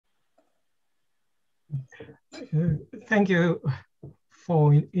Thank you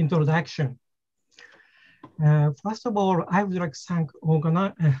for introduction. First of all, I would like to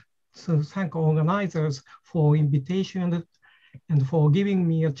thank organizers for invitation and for giving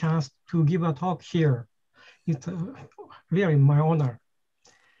me a chance to give a talk here. It's really my honor.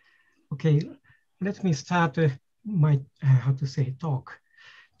 Okay, let me start my, talk.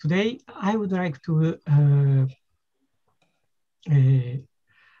 Today, I would like to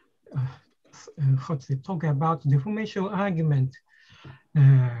talk about deformation argument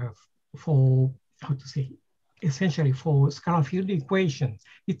for, essentially for scalar field equation.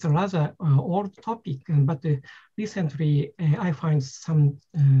 It's a rather old topic, but recently I find some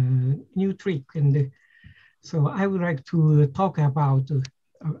new trick, and so I would like to talk about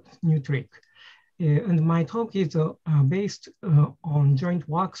new trick. And my talk is based on joint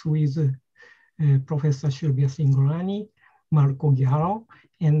works with Professor Silvia Singolani, Marco Giaro,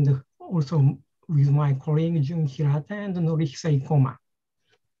 and also with my colleague Jun Hirata and Norihisa Ikoma.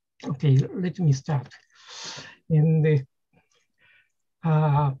 Okay, let me start. And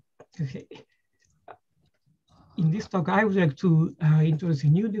okay. In this talk, I would like to introduce a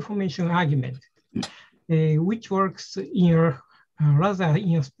new deformation argument, which works in a rather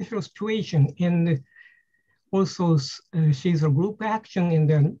in a special situation, and also sees a group action, and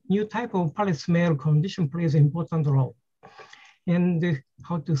the new type of palette-smell condition plays an important role. And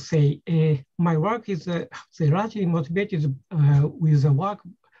my work is largely motivated with the work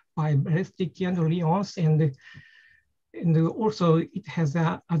by Brestiki and Lyons, and also it has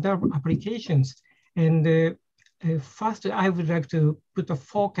other applications. And first, I would like to put a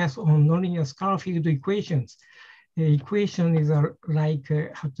focus on nonlinear scalar field equations. Equation is like,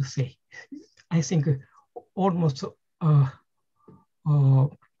 I think almost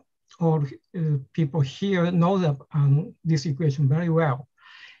all people here know that, this equation very well.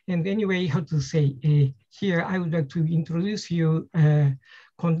 And anyway, here I would like to introduce you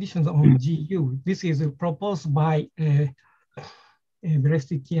conditions on GU. This is proposed by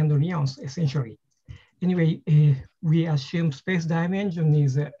Brestiki and Lyons, essentially. Anyway, we assume space dimension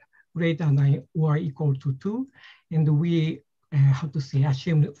is greater than or equal to 2, and we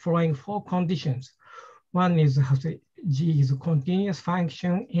assume the following 4 conditions. One is G is a continuous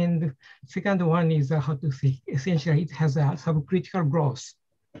function, and second one is essentially it has a subcritical growth.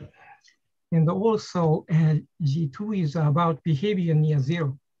 And also G2 is about behavior near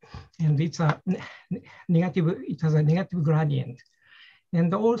 0, and it's a negative, it has a negative gradient.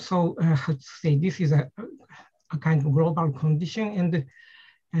 And also this is a kind of global condition,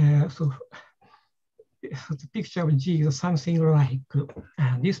 and so the picture of G is something like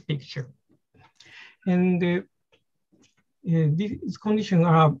this picture. And these conditions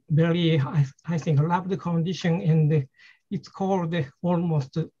are very, I think, loved condition, and it's called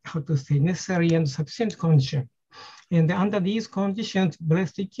almost, necessary and sufficient condition. And under these conditions,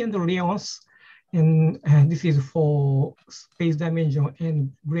 Brestiki and Lyons, and this is for space dimension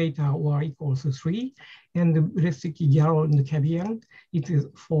n greater or equals to 3, and Brestiki, Giaro, and Cabian, it is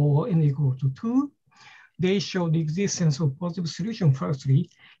for n equal to 2. They show the existence of positive solution firstly,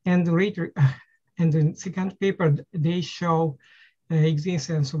 and later, and in the second paper, they show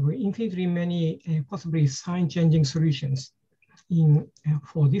existence of infinitely many possibly sign-changing solutions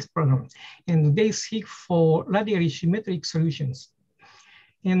for this problem. And they seek for radially symmetric solutions.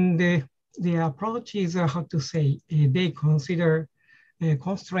 And their approach is, they consider a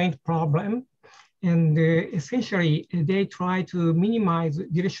constraint problem. And essentially, they try to minimize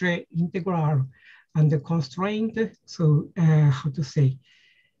Dirichlet integral and the constraint. So,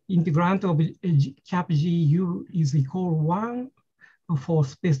 integrand of cap GU is equal 1 for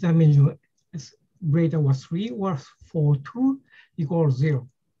space dimension greater or 3, or for 2 equals 0.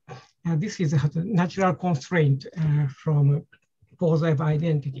 This is a natural constraint from positive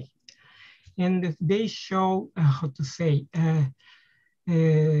identity. And they show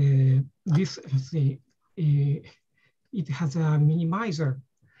this, it has a minimizer,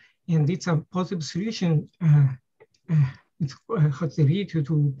 and it's a positive solution. It's related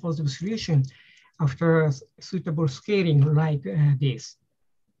to positive solution after suitable scaling like this.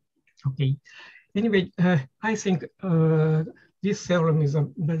 Okay. Anyway, I think this theorem is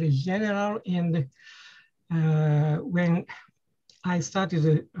very general, and when I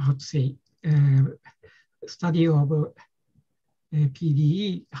started, study of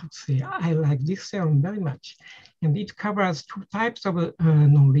PDE, I like this theorem very much. And it covers 2 types of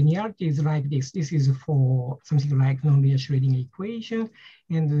nonlinearities like this. This is for something like nonlinear Schrödinger equation,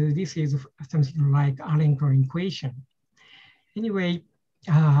 and this is something like Allen-Klein equation. Anyway,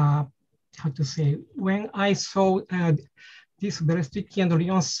 when I saw this Berezovsky and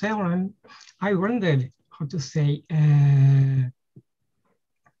Lyon's theorem, I wondered how to say,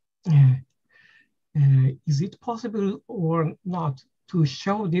 is it possible or not to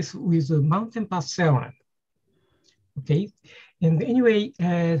show this with the mountain pass theorem? Okay, and anyway,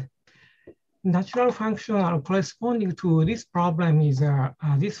 natural functional corresponding to this problem is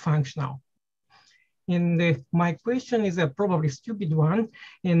this functional. And my question is a probably stupid one.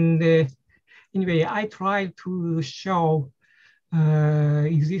 And anyway, I tried to show the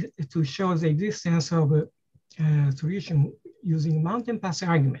existence of a solution using mountain pass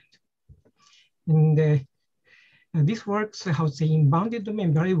argument. And this works, how to say, in bounded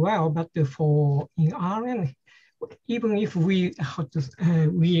domain very well, but in Rn, even if we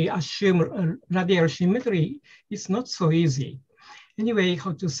assume radial symmetry, it's not so easy. Anyway,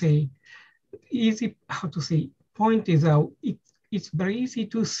 point is it's very easy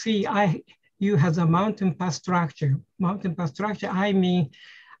to see U has a mountain pass structure. Mountain pass structure, I mean,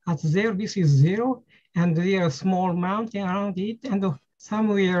 at there, this is 0, and there are small mountain around it, and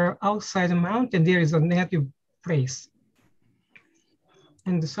somewhere outside the mountain, there is a negative place.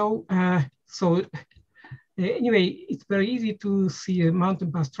 And so, anyway, it's very easy to see a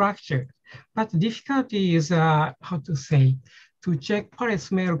mountain pass structure, but the difficulty is, to check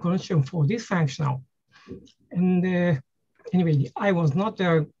Paris-Mayer condition for this functional. And anyway, I was not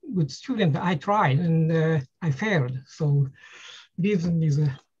a good student. I tried and I failed. So reason is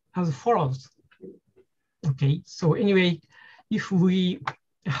as follows. Okay, so anyway, if we,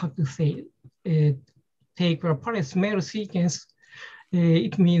 take a Paris-Mayer sequence,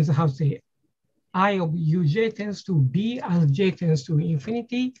 it means I of uj tends to b as j tends to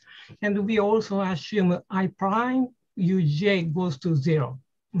infinity. And we also assume I prime uj goes to 0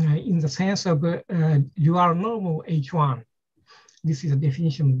 in the sense of dual normal H1. This is a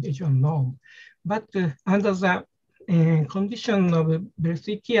definition of H1 norm. But under the condition of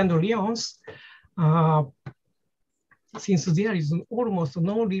Berezovsky and Lyon's, since there is almost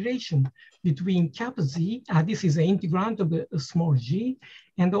no relation between cap z, this is the integrand of small g,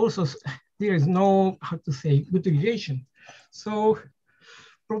 and also there is no, good relation. So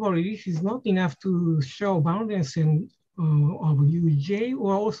probably this is not enough to show boundedness of uj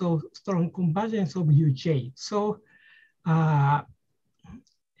or also strong convergence of uj. So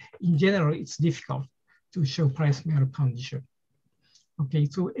in general, it's difficult to show Paris-Mayer condition. Okay,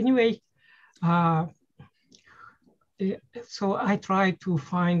 so anyway, so I tried to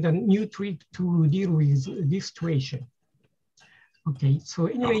find a new trick to deal with this situation. Okay, so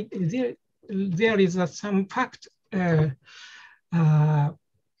anyway, there is some fact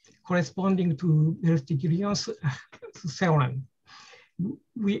corresponding to Berezovsky-Lyon's theorem.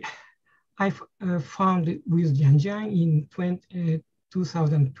 I found it with Jiang in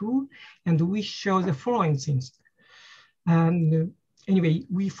 2002, and we show the following things. And anyway,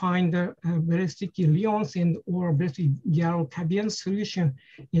 we find Berezovsky-Lyon's and or Berezovsky-Garo-Cabian solution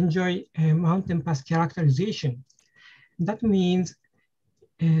enjoy mountain pass characterization. That means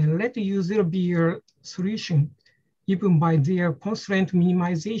let U0 be a solution even by their constraint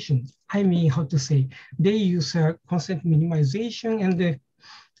minimization. I mean, they use constraint minimization, and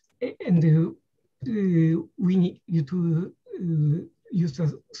we need to use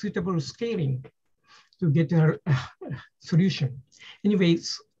a suitable scaling to get a solution.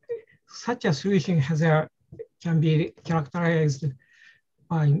 Anyways, such a solution can be characterized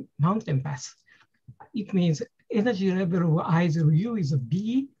by mountain pass. It means energy level of either U is a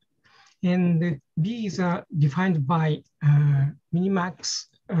B, and B is defined by minimax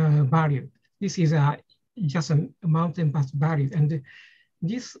value. This is just a mountain pass value, and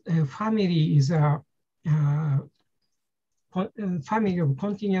this family is a family of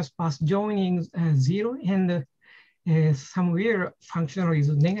continuous paths joining 0, and somewhere functional is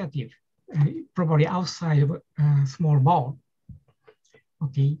negative, probably outside of a small ball.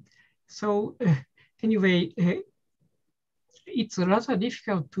 Okay, so anyway, it's rather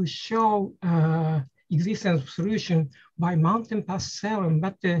difficult to show existence of solution by mountain pass theorem,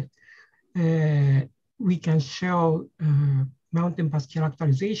 but we can show mountain pass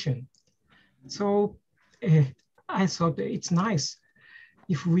characterization. So I thought it's nice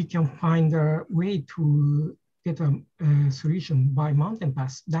if we can find a way to get a solution by mountain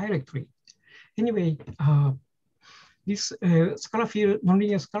pass directly. Anyway, this scalar field,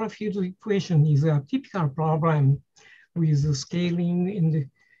 nonlinear scalar field equation is a typical problem with scaling, and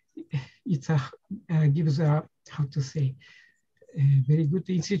it gives a, very good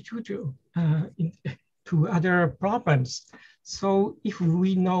institute to other problems. So if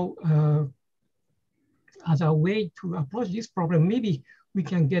we know other way to approach this problem, maybe we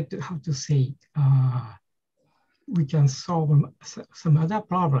can get, we can solve some other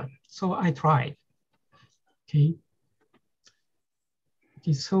problem. So I tried. Okay.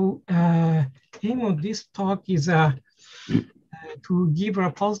 Okay. So aim of this talk is to give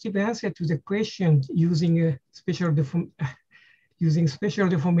a positive answer to the question using a special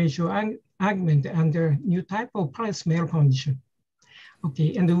deformation argument under new type of price-mail condition.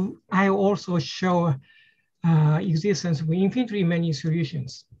 Okay, and I also show existence of infinitely many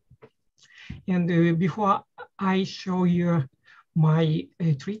solutions. And before I show you my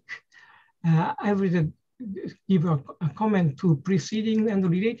trick, I will give a comment to preceding and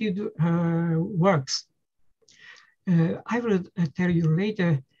related works. I will tell you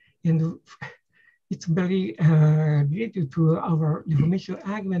later, and it's very related to our deformation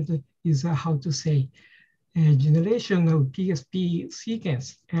argument is how to say, generation of PSP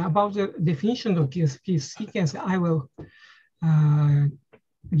sequence. About the definition of PSP sequence, I will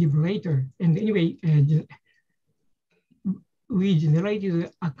give later. And anyway, we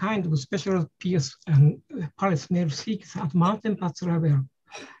generated a kind of special price-mail sequence at mountain pass level,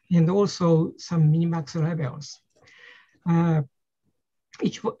 and also some minimax levels.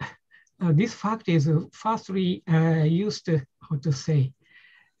 This fact is firstly used, how to say,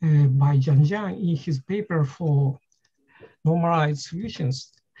 by Jiang in his paper for normalized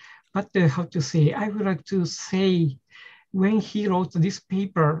solutions. But how to say, I would like to say, when he wrote this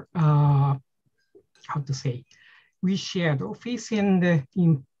paper, how to say, we shared office and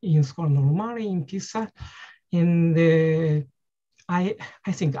in Scuola Normale in Pisa, and I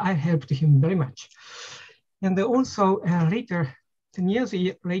think I helped him very much. And also later, 10 years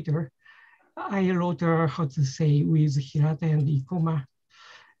later, I wrote, how to say, with Hirata and Ikoma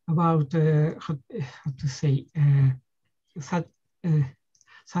about, how to say,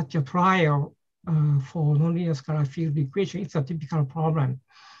 such a trial for nonlinear scalar field equation. It's a typical problem.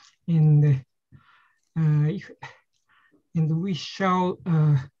 And, and we show,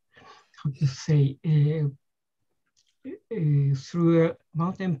 how to say, through a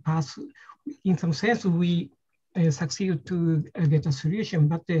mountain pass, in some sense, we succeed to get a solution,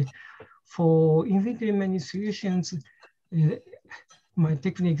 but for infinitely many solutions, my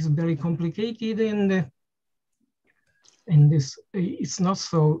technique is very complicated, and this it's not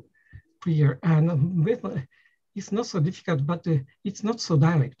so clear, and it's not so difficult, but it's not so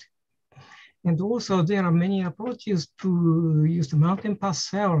direct. And also there are many approaches to use the mountain pass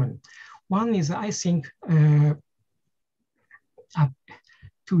theorem. One is, I think,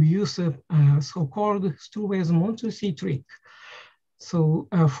 to use a so-called Sturway-Montusi trick. So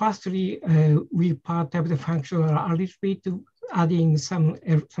firstly, we part of the function a little bit, adding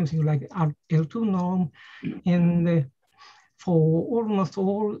something like L2 norm, and for almost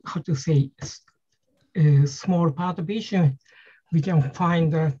all, how to say, small perturbation, we can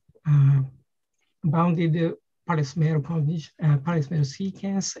find bounded price-mail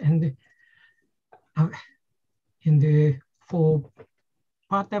sequence, and for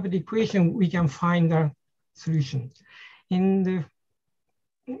part of the equation, we can find a solution. And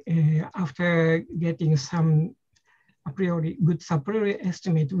after getting some a priori good a priori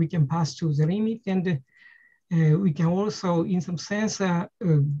estimate, we can pass to the limit, and we can also, in some sense,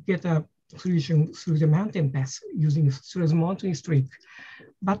 get a solution through the mountain pass using Sturway-Montusi trick.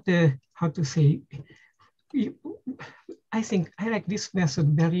 But how to say, I think I like this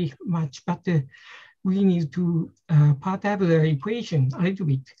method very much, but we need to part out the equation a little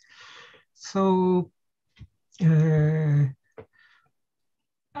bit. So I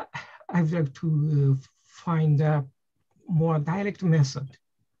would like to find a more direct method.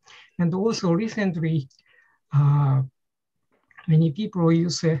 And also recently, many people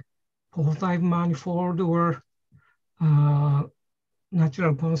use a positive manifold or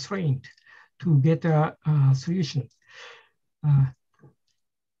natural constraint to get a solution.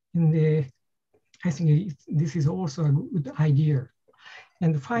 I think this is also a good idea.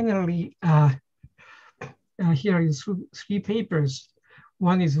 And finally, here is three papers.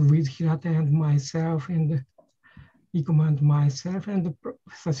 One is with Hirata and myself, and Ikoma and myself, and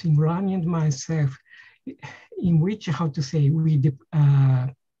Professor Simulani and myself, in which, how to say, we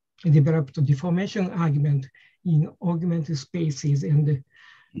developed a deformation argument in augmented spaces, and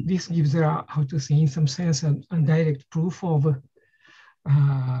this gives, how to say, in some sense, a direct proof of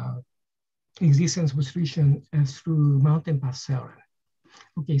existence of solution through mountain pass theorem.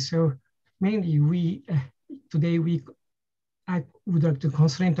 Okay, so mainly today I would like to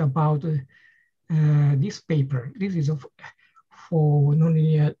concentrate about this paper. This is for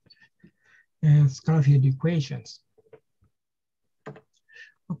nonlinear scalar field equations.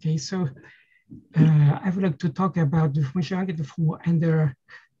 Okay, so I would like to talk about the deformation argument for under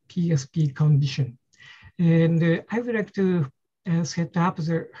PSP condition. And I would like to set up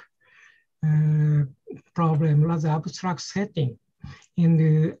the problem rather abstract setting.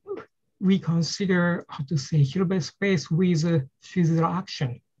 And we consider, how to say, Hilbert space with physical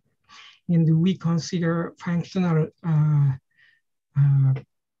action. And we consider functional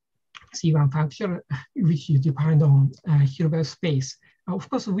C1 function, which is defined on Hilbert space. Of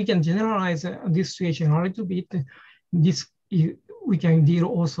course, we can generalize this situation a little bit. We can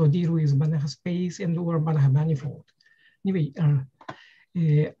also deal with Banach space and or Banach manifold. Anyway,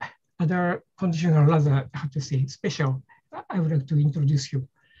 other conditions are rather, how to say, special. I would like to introduce you.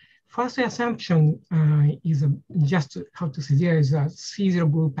 First assumption is just, how to say, there is a C0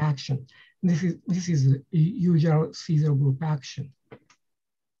 group action. This is usual C0 group action.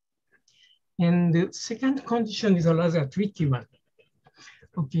 And the second condition is a rather tricky one.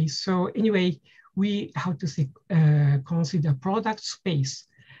 Okay, so anyway, we have to say, consider product space,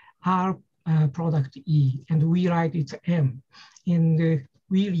 R product E, and we write it M. And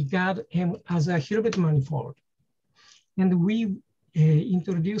we regard M as a Hilbert manifold. And we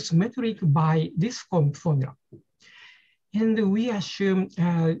introduce metric by this formula. And we assume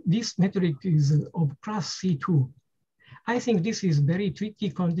this metric is of class C2. I think this is very tricky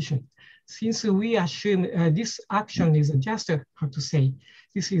condition. Since we assume this action is just, how to say,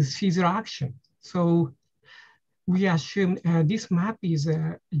 this is physical action. So we assume this map is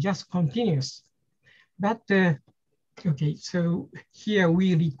just continuous. But, okay, so here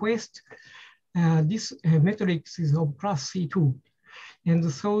we request this matrix is of class C2.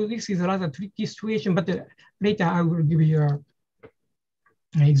 And so this is a rather tricky situation, but later I will give you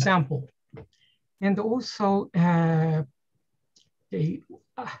an example. And also, I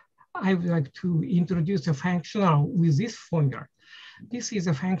would like to introduce a functional with this formula. This is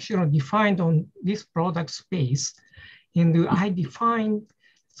a functional defined on this product space. And I define,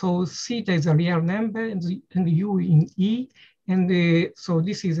 so theta is a real number and U in E. And so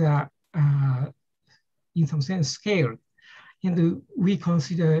this is a, in some sense, scale. And we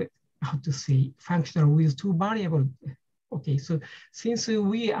consider, how to say, functional with two variables. Okay, so since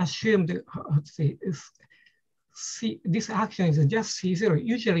we assumed, how to say, this action is just C0,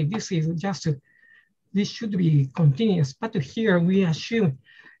 usually this is just, this should be continuous, but here we assume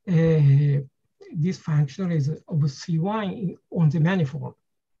this function is of C1 on the manifold.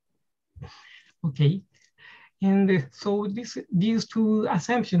 Okay, and so these two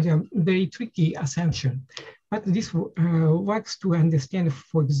assumptions are very tricky assumptions, but this works to understand,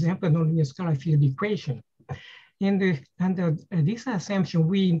 for example, nonlinear scalar field equation. And under this assumption,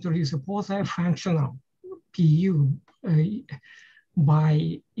 we introduce a pulsar functional PU in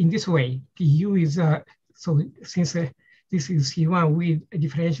this way. PU is, so since this is C1, we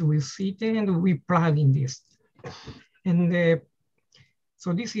differentiate with theta and we plug in this. And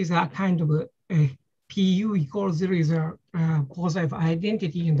so this is a kind of a PU equals 0 is a positive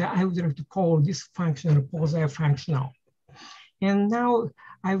identity, and I would like to call this functional positive functional. And now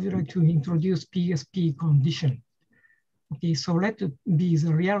I would like to introduce PSP condition. Okay, so let it be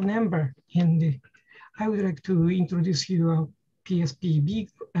the real number, and I would like to introduce you a PSPB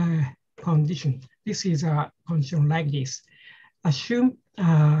condition. This is a condition like this. Assume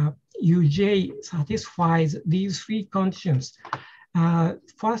UJ satisfies these three conditions.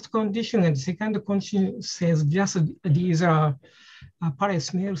 First condition and second condition says just these are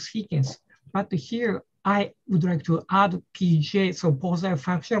parallel sequence. But here I would like to add PJ, so positive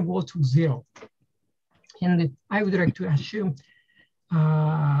function goes to 0. And I would like to assume,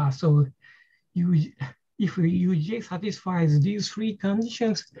 so if UJ satisfies these three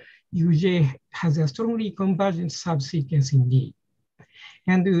conditions, UJ has a strongly convergent subsequence in D.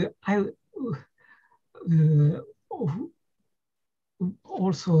 And I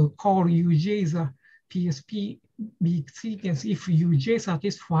also call UJ as a PSP big sequence if UJ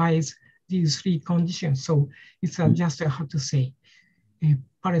satisfies these three conditions. So it's just how to say a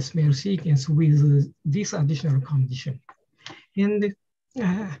parallel sequence with this additional condition. And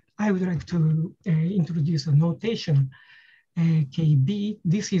I would like to introduce a notation KB.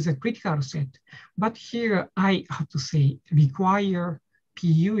 This is a critical set, but here I have to say require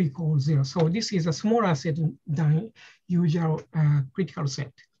PU equals 0. So this is a smaller set than usual critical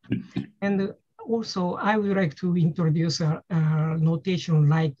set. And also I would like to introduce a notation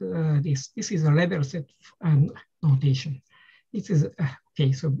like this. This is a level set notation. It is,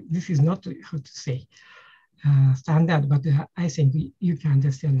 okay, so this is not how to say standard, but I think you can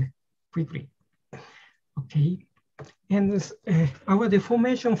understand quickly. Okay, and our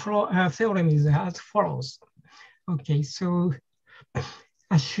deformation theorem is as follows. Okay, so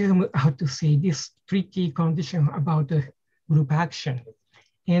assume how to say this tricky condition about the group action.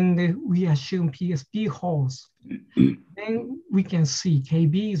 and we assume PSP holds. Then we can see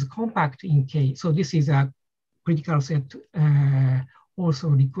KB is compact in K. So this is a critical set also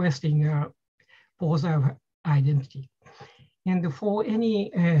requesting a positive identity. And for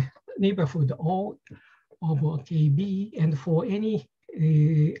any neighborhood O over KB, and for any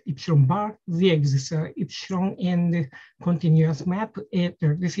epsilon bar, there exists a epsilon and continuous map.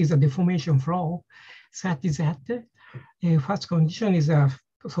 This is a deformation flow such that first condition is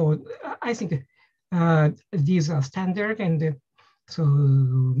so I think these are standard, and so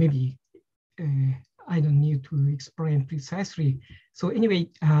maybe I don't need to explain precisely. So anyway,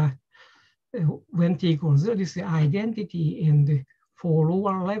 when T equals 0, this is identity, and for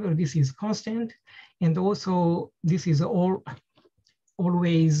lower level, this is constant, and also this is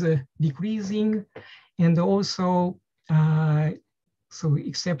always decreasing, and also so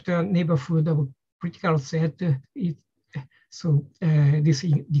except a neighborhood of critical set, this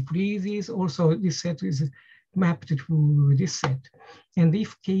decreases. Also, this set is mapped to this set, and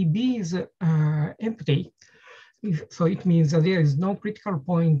if KB is empty, so it means that there is no critical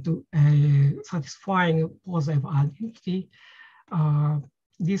point to satisfying positive identity.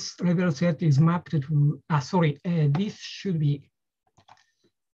 This level set is mapped to, this should be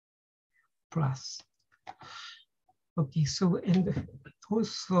plus. Okay, so, and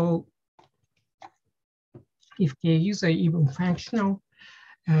also, if K is even functional,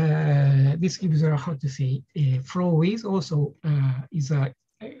 this gives a, how to say, flow is also is a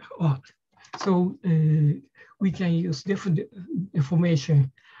odd. So we can use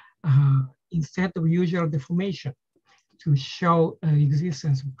deformation instead of usual deformation to show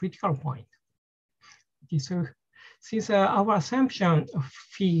existence of critical point. Okay, so since our assumption of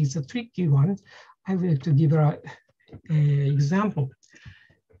phi is a tricky one, I will to give an example.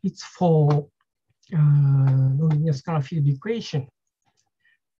 It's for nonlinear scalar field equation.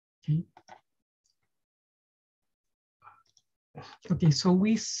 Okay. Okay, so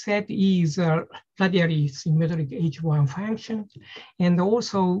we set is a radially symmetric H1 function, and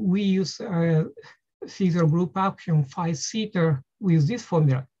also we use Caesar group action phi theta with this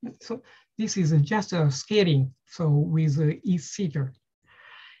formula. So this is just a scaling, so with E theta.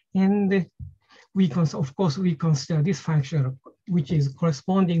 And we of course we consider this function, which is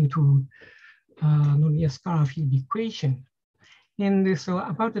corresponding to nonlinear scalar field equation. And so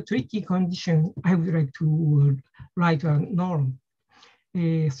about the tricky condition, I would like to write a norm.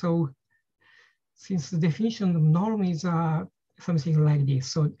 So since the definition of norm is something like this,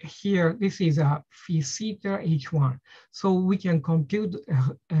 so here this is a phi theta H1. So we can compute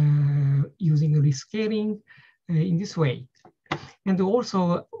using rescaling in this way. And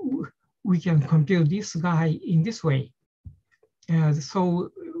also we can compute this guy in this way.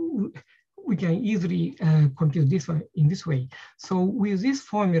 So we can easily compute this one in this way. So with this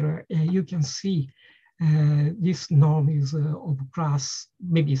formula, you can see this norm is of class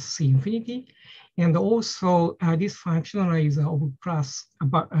maybe C infinity. And also this functional is of class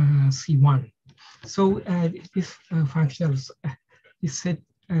about C1. So this functional, this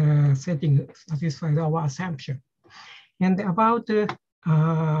setting satisfies our assumption. And about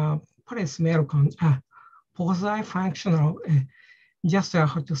posi functional, just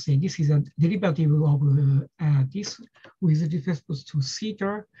how to say, this is a derivative of this with respect to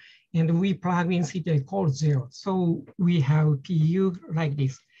theta, and we plug in theta equals 0. So we have PU like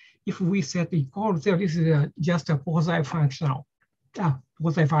this. If we set equals 0, this is just a posi functional,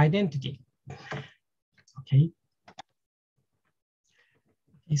 positive identity. Okay.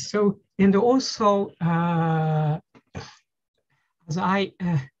 So, and also, as I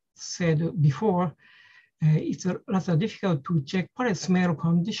said before, it's rather difficult to check Paris-Mero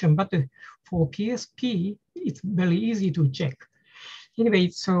condition, but for PSP, it's very easy to check. Anyway,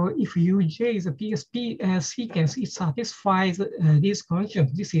 so if UJ is a PSP sequence, it satisfies these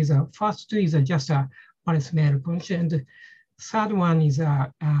conditions. This is first two is just a Paris-Mero condition. And the third one is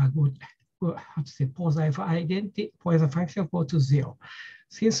a good, how to say, positive identity, positive function equal to 0.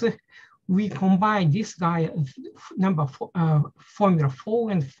 Since we combine this guy number formula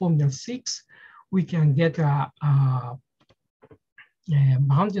 4 and formula 6, we can get a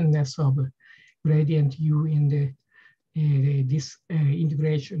boundedness of gradient U in the this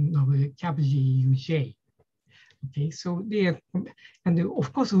integration of cap G Uj. Okay, so there, and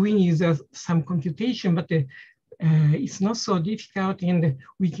of course we need some computation, but it's not so difficult, and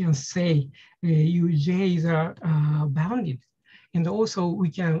we can say Uj is bounded. And also we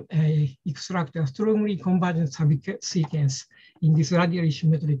can extract a strongly convergent subsequence in this radially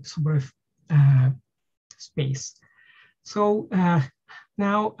symmetric space. So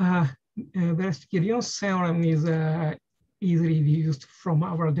now Verestichion's theorem is easily deduced from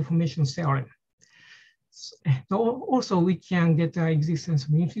our deformation theorem. So also, we can get the existence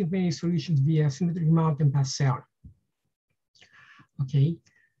of infinite many solutions via symmetric mountain path theorem. Okay,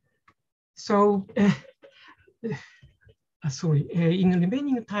 so sorry, in the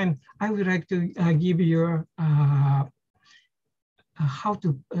remaining time, I would like to give you how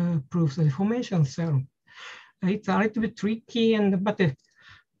to prove the deformation theorem. It's a little bit tricky, but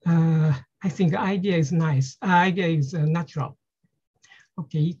I think the idea is nice. Idea is natural.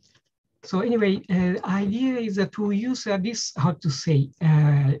 Okay. So anyway, idea is to use this, how to say,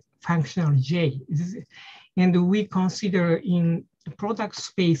 functional J. And we consider in product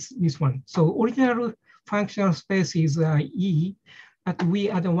space this one. So original functional space is E, but we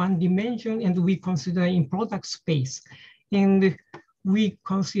add one dimension and we consider in product space. And we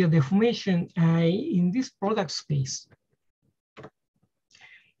consider deformation in this product space.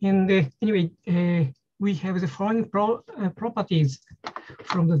 And anyway, we have the following properties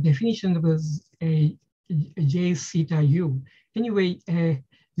from the definition of J theta U. Anyway,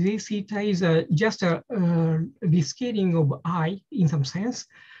 J theta is just a rescaling of I in some sense.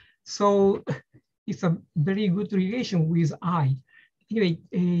 So it's a very good relation with I. Anyway,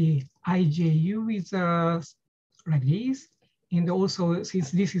 IJU is like this. And also, since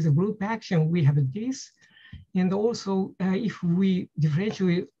this is a group action, we have this. And also, if we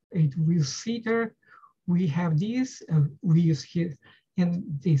differentiate it with theta, we have this, we use here, and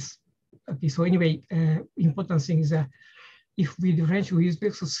this. Okay, so anyway, important thing is that if we differentiate with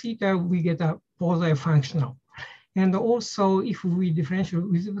respect to theta, we get a positive functional. And also, if we differentiate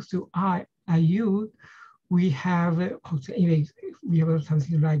with respect to IU, we have, anyway, we have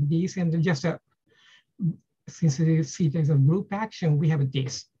something like this, and just since the theta is a group action, we have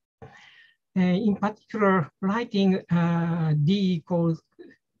this. In particular, writing D equals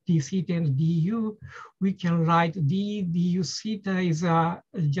d theta and du, we can write d du theta is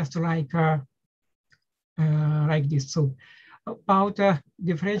just like this. So about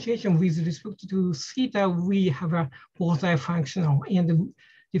differentiation with respect to theta, we have a positive functional, and the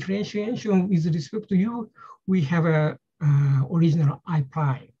differentiation with respect to u, we have a original I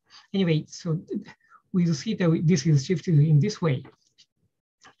prime. Anyway, so with theta, this is shifted in this way.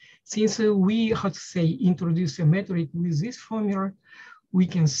 Since we, how to say, introduce a metric with this formula, we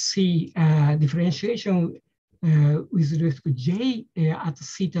can see differentiation with respect to j at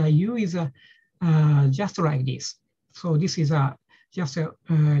theta u is just like this. So this is just a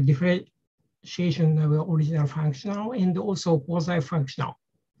differentiation of the original functional and also positive functional.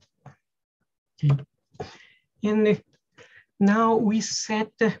 Okay. And now we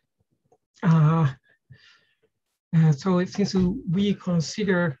set, so since we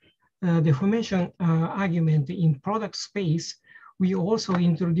consider deformation argument in product space, we also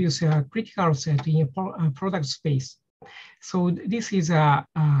introduce a critical set in a product space. So this is a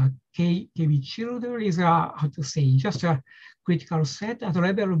KB children is how to say, just a critical set at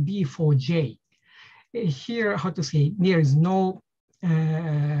level B for J. Here, how to say, there is no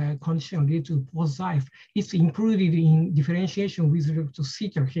condition related to positive. It's included in differentiation with respect to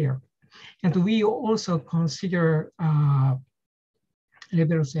theta here. And we also consider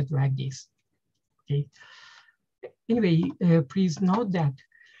level set like this. Okay. Anyway, please note that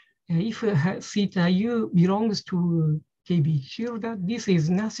if theta u belongs to KB children, this is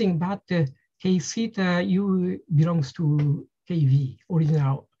nothing but K theta u belongs to KV,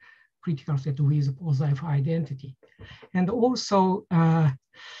 original critical set with positive identity. And also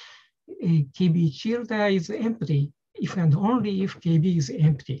KB children is empty if and only if KB is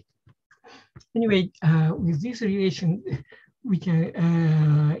empty. Anyway, with this relation, we can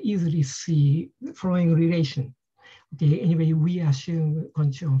easily see the following relation. Okay, anyway, we assume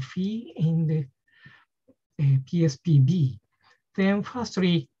condition phi in the PSPB. Then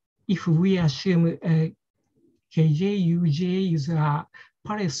firstly, if we assume KJ, is a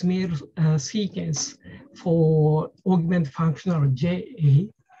Paris-Smith sequence for augment functional J,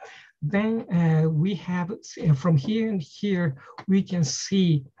 then we have, from here and here, we can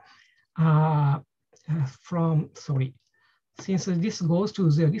see since this goes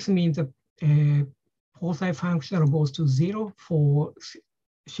to 0, this means that positive functional goes to 0 for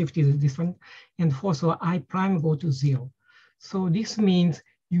shifted this one, and also I prime go to 0. So this means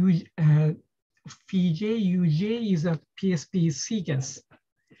phi j uj is a PSP sequence.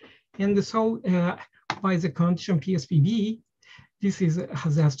 And so by the condition PSPB, this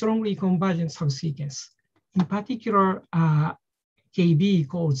has a strongly convergent subsequence. In particular, KB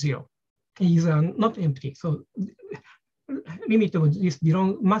equals 0 is not empty. So limit of this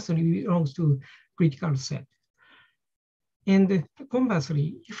must belongs to critical set. And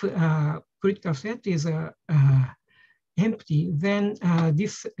conversely, if critical set is empty, then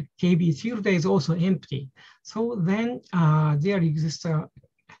this KB tilde is also empty. So then there exists a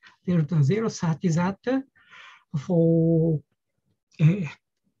delta zero such that for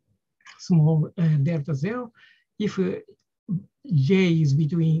small delta zero, if J is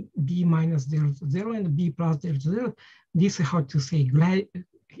between B minus delta zero and B plus delta zero, this is how to say,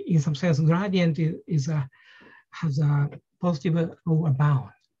 in some sense, gradient has a positive lower bound.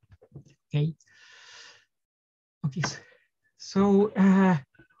 Okay. Okay. So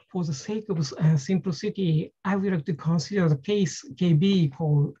for the sake of simplicity, I would like to consider the case KB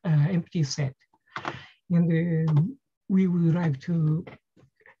called empty set, and we would like to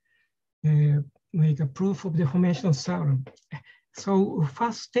make a proof of deformation theorem. So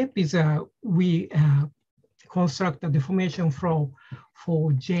first step is we construct a deformation flow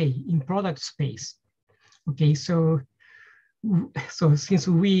for J in product space. Okay, so since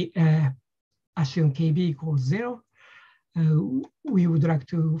we assume KB equals 0, we would like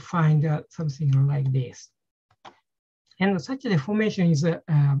to find something like this. And such a deformation is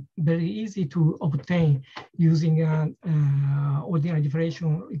very easy to obtain using an ordinary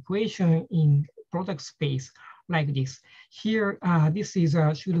differential equation in product space like this. Here, this is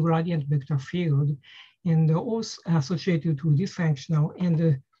a pseudo gradient vector field, and also associated to this functional,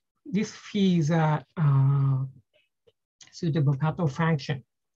 and this phi is a suitable cutoff function.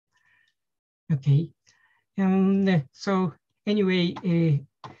 Okay, and so anyway,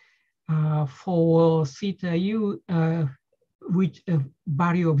 for theta u, which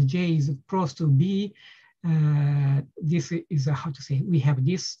value of J is close to B, this is how to say, we have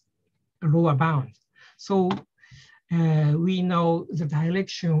this lower bound. So we know the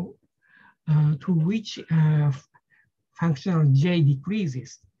direction to which functional J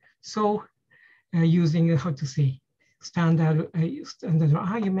decreases. So using how to say, standard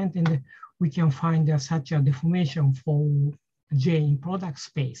argument, and we can find such a deformation for J in product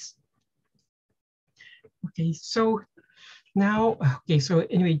space. Okay, so now, okay, so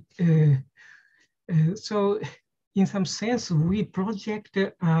anyway, so in some sense, we project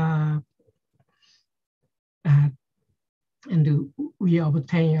and we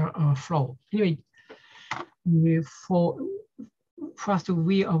obtain a flow. Anyway, first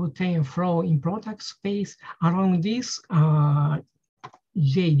we obtain a flow in product space. Along this,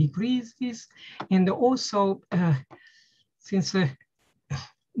 J decreases, and also since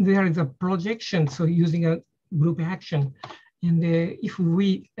there is a projection, so using a group action, and if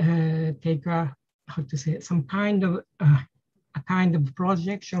we take how to say, some kind of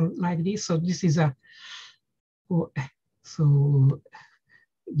projection like this, so this is a so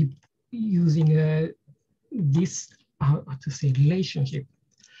using this how to say relationship,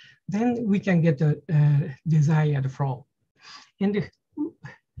 then we can get a desired flow, and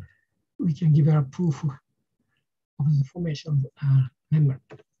we can give a proof of the formation member.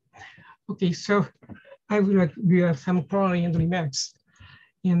 Okay, so I would like to give some corollary and remarks.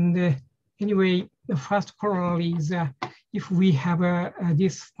 And anyway, the first corollary is if we have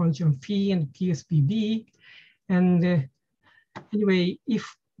this function phi and PSPB, and anyway,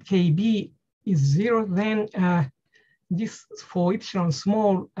 if KB is 0, then this for epsilon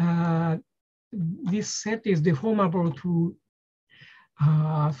small, this set is deformable to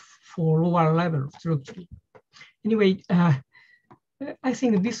for lower level structure. Anyway, I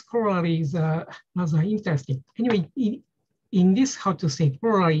think this corollary is rather interesting. Anyway, in this, how to say,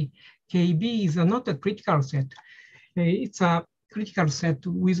 corollary, KB is not a critical set. It's a critical set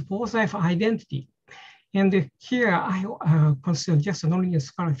with positive identity. And here I consider just a nonlinear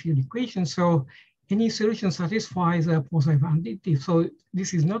scalar field equation. So any solution satisfies a positive identity. So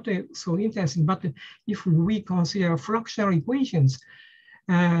this is not so interesting, but if we consider fractional equations,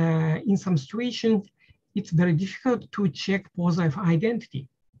 in some situation, it's very difficult to check positive identity.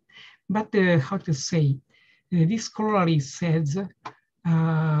 But how to say, this corollary says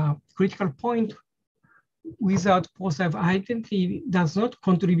critical point without positive identity does not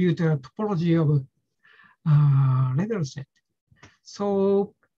contribute to a topology of level set.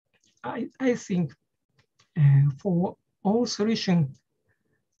 So I think for all solution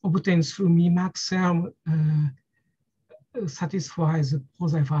obtained through minimax theorem satisfies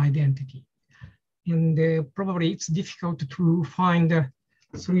positive identity. And probably it's difficult to find a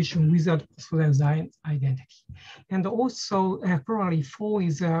solution without positive identity. And also corollary 4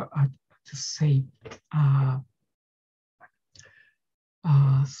 is to say,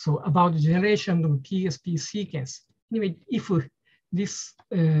 so about the generation of PSP sequence. Anyway, if this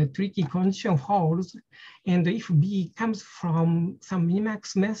tricky condition holds, and if B comes from some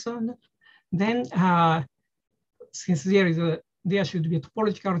minimax method, then since there is there should be a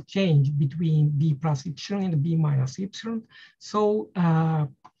topological change between B plus epsilon and B minus epsilon. So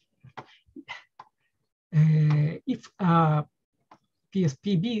if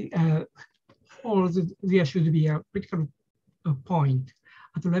PSPB holds, there should be a critical point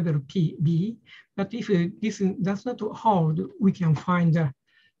at the level PB. But if this does not hold, we can find the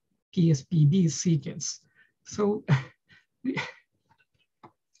PSPB sequence. So,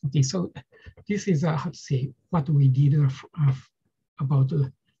 okay, so this is how to say what we did about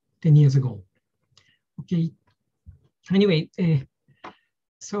 10 years ago. Okay. Anyway,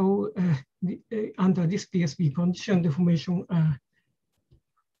 so under this PSP condition, deformation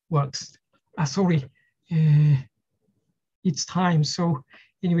works. Sorry, it's time. So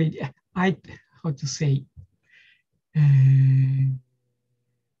anyway, I how to say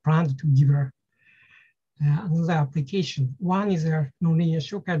planned to give another application. One is a nonlinear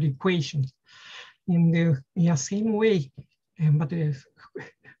Shortcut equation in the same way, but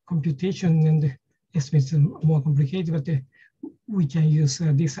computation and estimates are more complicated, but we can use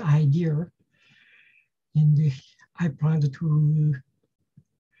this idea. And I plan to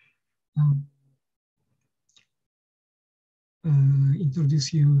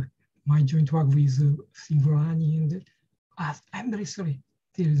introduce you my joint work with Singrani, and I'm very sorry,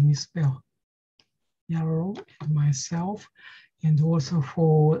 there is misspell. Yarrow and myself, and also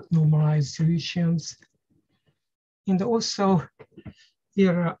for normalized solutions. And also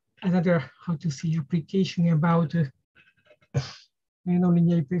there are another, how to say, application about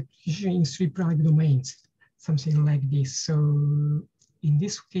linear application in 3 prime domains, something like this. So in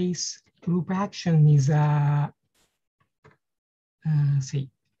this case, group action is say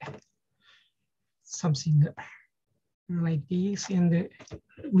something like this, and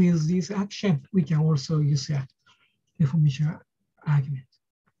with this action, we can also use a deformation argument.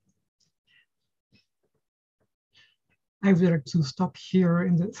 I would like to stop here,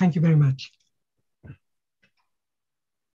 and thank you very much.